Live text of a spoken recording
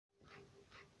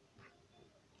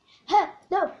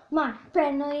No, my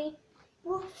friendly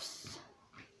wolves.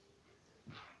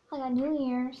 I got new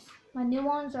ears. My new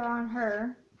ones are on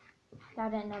her. I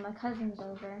didn't know my cousin's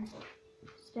over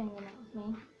spending the night with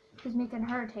me. She's making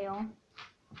her tail.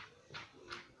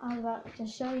 I was about to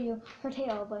show you her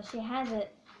tail, but she has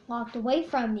it locked away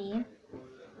from me.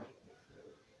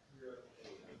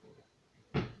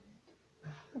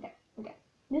 Okay.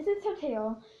 This is her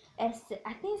tail. I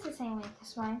think it's the same length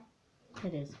as mine.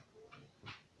 It is.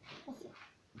 Let's see.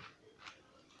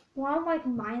 One like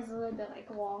mine's a little bit like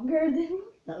longer than.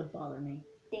 That would bother me.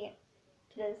 Dang it.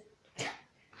 It is.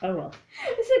 Oh well.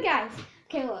 So guys,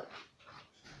 okay, look.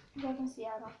 You guys can see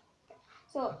I don't. Okay.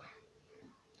 So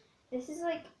this is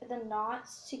like the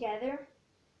knots together.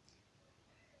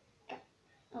 Okay.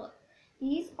 Look.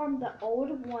 These are the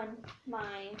old one,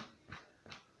 mine.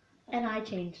 And I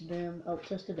changed them up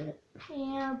just a bit.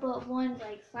 Yeah, but one's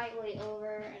like slightly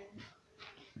over and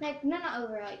like not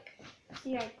over, like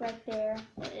see like right there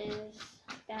it is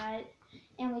like that.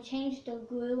 And we changed the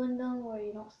glue in them where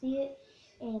you don't see it.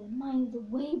 And mine's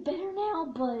way better now,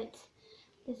 but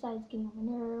this side's getting on my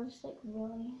nerves, like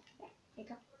really. Yeah, here you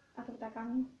go. I'll put it back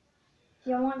on you. If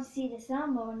you don't want to see the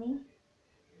ceremony.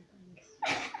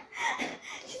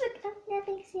 She's like, oh, no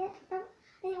thanks yet. I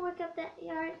didn't work up that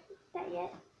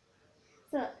yet.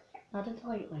 So, Not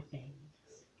until I get my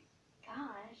fangs.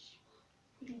 gosh,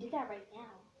 you can do that right now.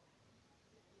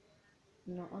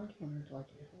 Not on camera until I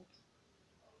get it.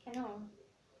 I know.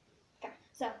 Okay,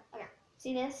 so, okay.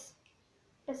 See this?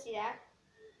 Let's see that.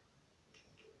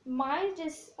 Mine's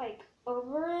just like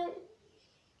over it.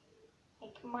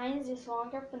 Like mine's just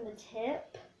longer from the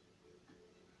tip.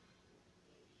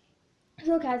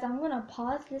 So guys, I'm gonna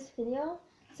pause this video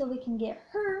so we can get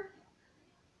her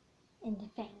in the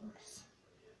fangs.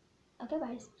 Okay,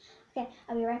 guys. Okay,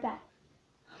 I'll be right back.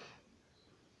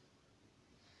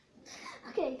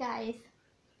 Okay, guys.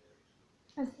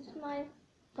 This is my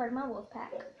part of my wolf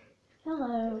pack.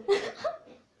 Hello.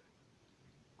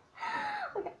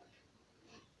 Okay.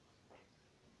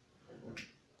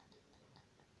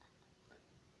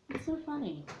 It's so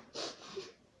funny.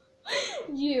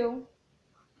 You.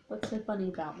 What's so funny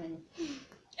about me?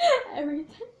 Everything.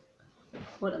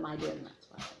 What am I doing? That's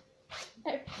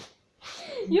why.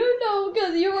 You know,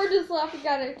 because you were just laughing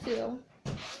at it too.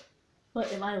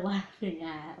 What am I laughing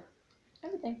at?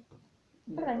 Everything.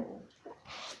 No. Okay.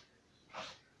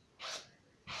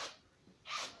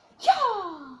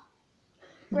 Yeah!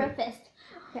 Breakfast.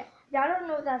 Okay. Y'all don't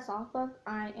know what that's off of.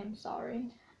 I am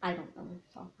sorry. I don't know what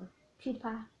it's off of.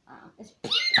 PewDiePie. Oh. It's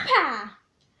PewDiePie!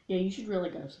 Yeah, you should really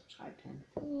go subscribe to him.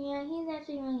 Yeah, he's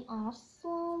actually really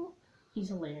awesome. He's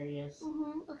hilarious.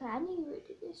 Okay, I need to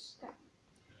do this. Okay.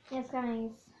 Yes,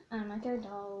 guys. I got a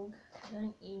dog. I got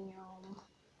an email.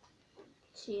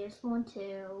 She is one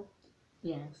too.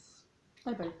 Yes.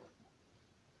 Bye bye.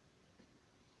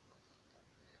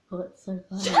 What's so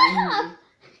funny?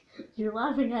 You're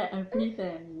laughing at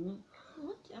everything.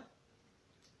 What the?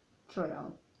 Try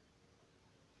on.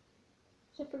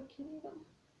 Except for Kingdom.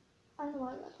 I don't know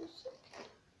why I got this.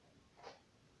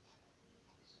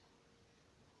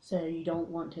 So you don't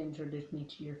want to introduce me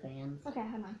to your fans? Okay,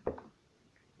 hold on.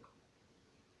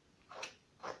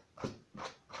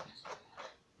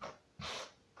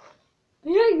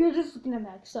 You're just looking at me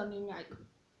like, so I mean, like,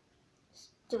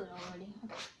 do it already.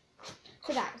 Okay.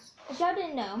 So guys, if y'all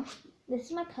didn't know, this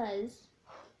is my cuz.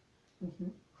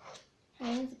 Her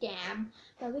name's Gab,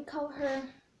 but we call her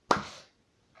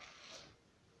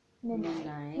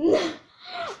Midnight.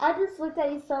 I just looked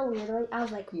at you so weirdly. I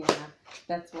was like, yeah,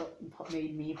 that's what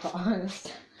made me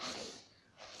pause.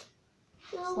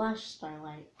 no. /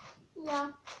 Starlight.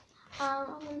 Yeah. I'm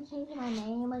gonna change my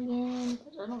name again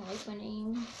because I don't like my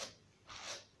name.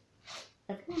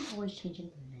 Everyone's always changing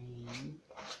their name.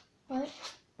 What?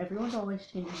 Everyone's always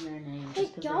changing their name Hey,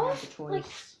 just because they y'all, have the choice. like,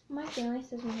 my family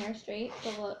says my hair's straight,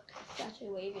 but look, it's actually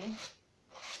wavy.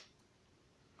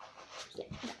 Yeah.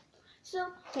 Okay.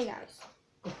 So, hey guys.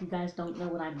 If you guys don't know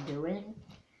what I'm doing,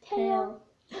 Tail.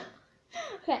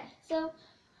 Okay, so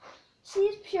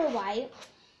she's pure white.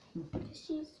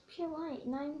 She's pure white,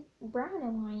 and I'm brown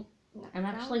and white. I'm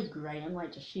actually gray and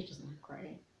white, just she doesn't have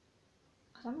gray.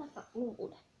 Cause I'm not that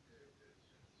old.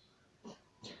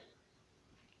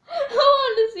 I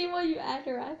wanted to see what you act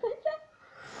or act like that.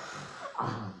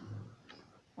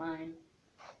 Fine.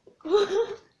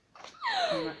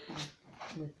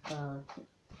 With a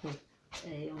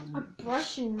I'm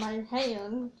brushing my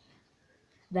hand.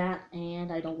 that,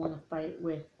 and I don't want to fight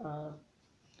with a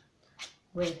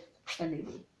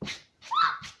newbie.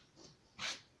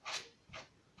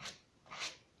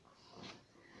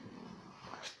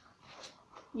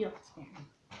 You don't scare me.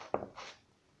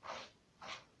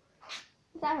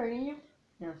 that hurting you?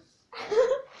 Yes.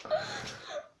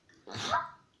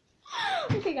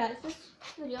 Okay, guys, this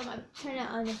video might turn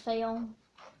out on a fail.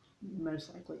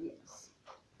 Most likely, yes.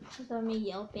 Because of me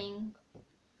yelping.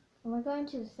 And we're going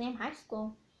to the same high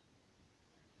school.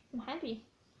 I'm happy.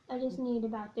 I just need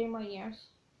about 3 more years.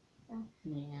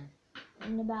 Yeah.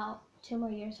 And about 2 more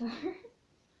years for her.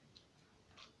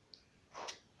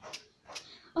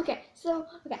 Okay, so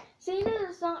you know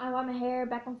the song I Want My Hair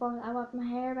Back and Forth, I Want My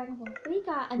Hair Back and Forth. We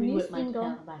got a new whip my single.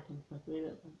 tail back and forth. We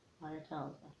whip my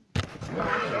tail back and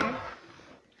forth.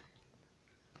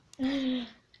 Yeah,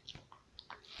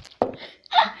 sure.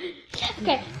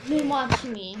 Okay, then watch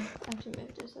me. I have to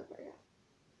move this over here.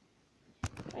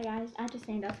 Alright guys, I have to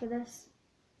stand up for this.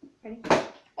 Ready?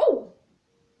 Oh!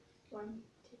 1,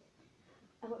 2.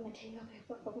 I whip my tail back and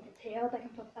forth, I whip my tail back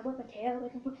and forth, I whip my tail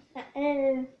back and forth.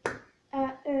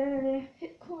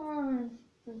 Come on.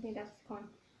 I don't think that's the corn.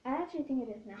 I actually think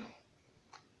it is now.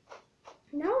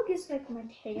 Now it gets like my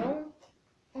tail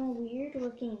all weird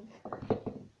looking.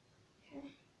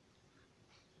 Okay.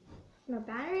 My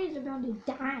battery is about to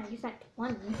die. It's like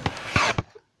 20.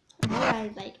 My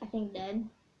battery's like, I think dead.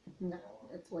 No,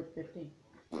 it's like 50.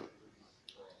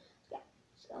 Yeah,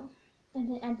 so. And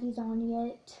then add these on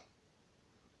yet.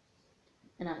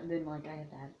 And then, like, I have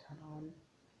to add a ton on.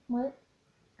 What?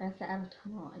 I have to add a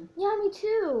ton on. Yeah, me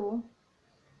too.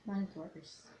 Mine's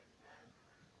worse.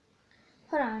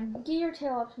 Hold on. Get your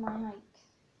tail up to mine, like,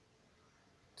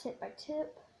 tip by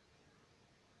tip.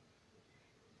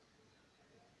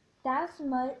 That's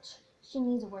much she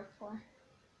needs to work for.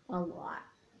 A lot.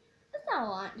 That's not a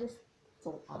lot. Just It's a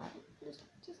lot.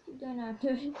 keep doing that.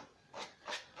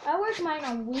 I work mine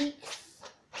on weeks.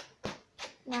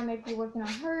 Now I might be working on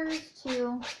hers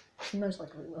too. Most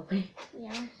likely will be.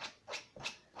 Yeah.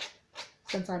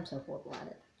 Since I'm so horrible at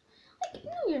it. Like,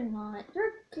 no, you're not.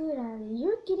 You're good at it.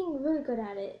 You're getting really good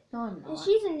at it. No, I'm not. And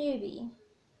she's a newbie.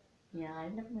 Yeah,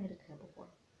 I've never made a tail before.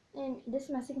 And this is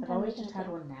my second I've time always making just a had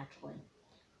tail. one naturally.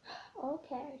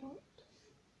 Okay, don't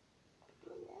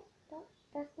do that.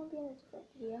 That's gonna be in a different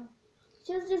video.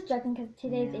 She was just joking because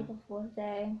today's April Fool's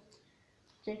Day.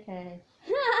 JK.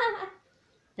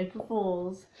 April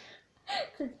Fools.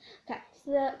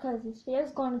 Because this video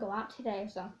is going to go out today,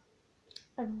 so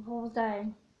April Fool's Day.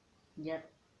 Yep.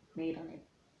 Made on it.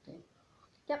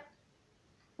 Yep.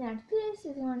 And after this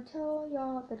is going to tell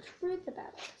y'all the truth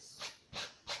about us.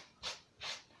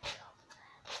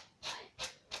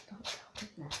 Don't tell me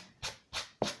that.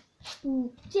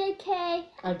 JK.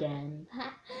 Again.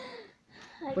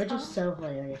 Like, We're just so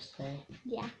hilarious today.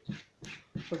 Yeah.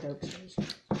 We're jokesters.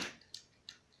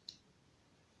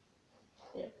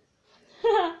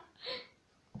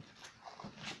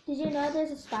 Did you know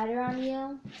there's a spider on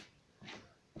you?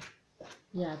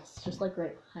 Yeah, it's just like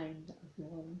right behind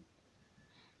everyone.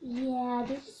 Yeah,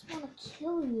 they just want to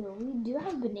kill you. We do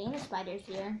have banana spiders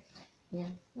here. Yeah.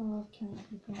 I love killing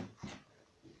people.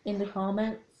 In the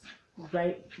comments,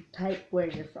 type where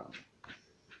you're from.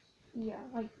 Yeah,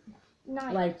 like,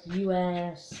 not Like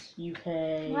US, UK,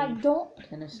 like, don't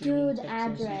Tennessee, do the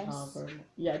Texas, address. Utah,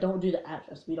 yeah, don't do the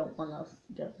address. We don't want us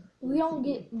to go. we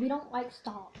don't like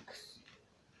stalks.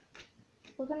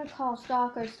 We're gonna call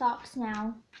stalkers stalks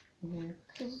now. Mm-hmm.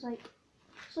 Cause it's like,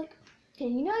 okay,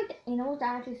 you know, like the animals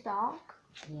that actually stalk.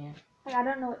 Yeah. Like, I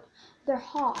don't know, they're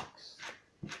hawks.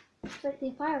 It's like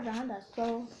they fly around us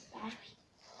so fast.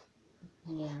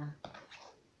 Yeah.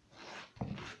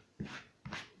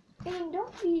 And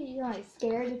don't be like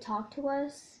scared to talk to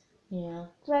us. Yeah.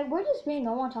 It's like we're just being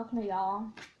normal talking to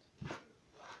y'all.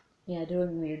 Yeah,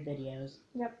 doing weird videos.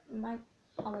 Yep, my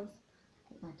always.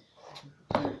 My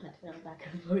tail back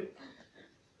and forth.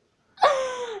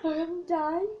 I'm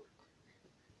dying.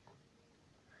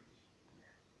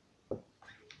 I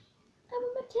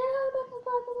want my tail back and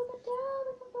forth, I want my tail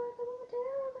back and forth, I want my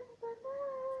tail back and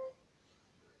forth.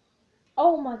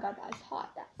 Oh my god, that's hot.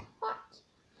 That's hot.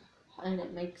 And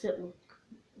it makes it look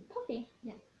Puffy.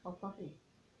 Yeah, all puffy.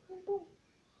 Boom.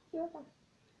 You're welcome.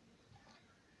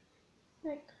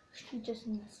 Like, she just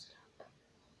messed it up.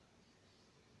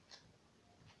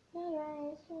 Yeah,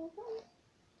 guys.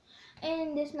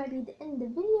 And this might be the end of the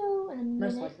video in a minute.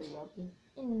 Most likely will be.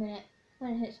 In a minute.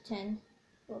 When it hits 10,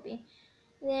 will be.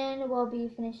 Then we'll be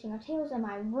finishing our tails in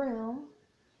my room.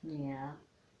 Yeah.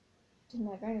 Because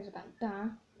my brain is about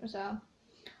done. So,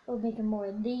 we'll be making more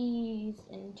of these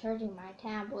and charging my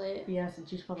tablet. Yes, and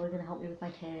she's probably gonna help me with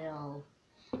my tail.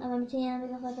 I want my tail, I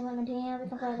want my tail,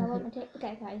 I want my tail.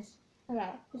 Okay, guys.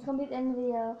 Okay, this is gonna be the end of the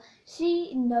video.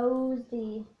 She knows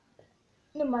the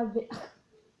end of my video.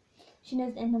 She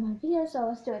knows the end of my video, so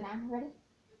let's do it now. Ready?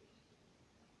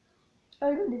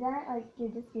 Are you gonna do that? Like, you're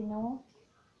just being normal?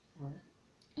 What?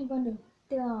 I'm going to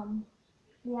do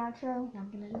the outro. I'm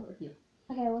gonna do it with you.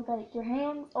 Okay, with like your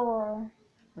hands or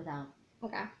Without.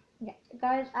 okay. Okay,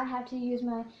 guys, I have to use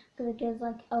my because it gives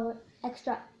like a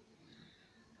extra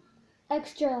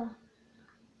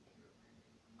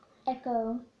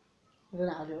echo. Well, then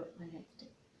I'll do it with my hands too.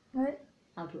 What?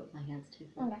 I'll do it with my hands too.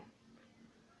 Okay.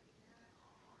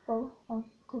 Go. Oh,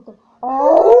 go.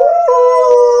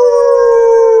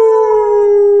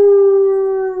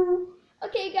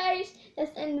 Okay, guys,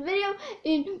 that's the end of the video.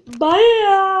 And bye.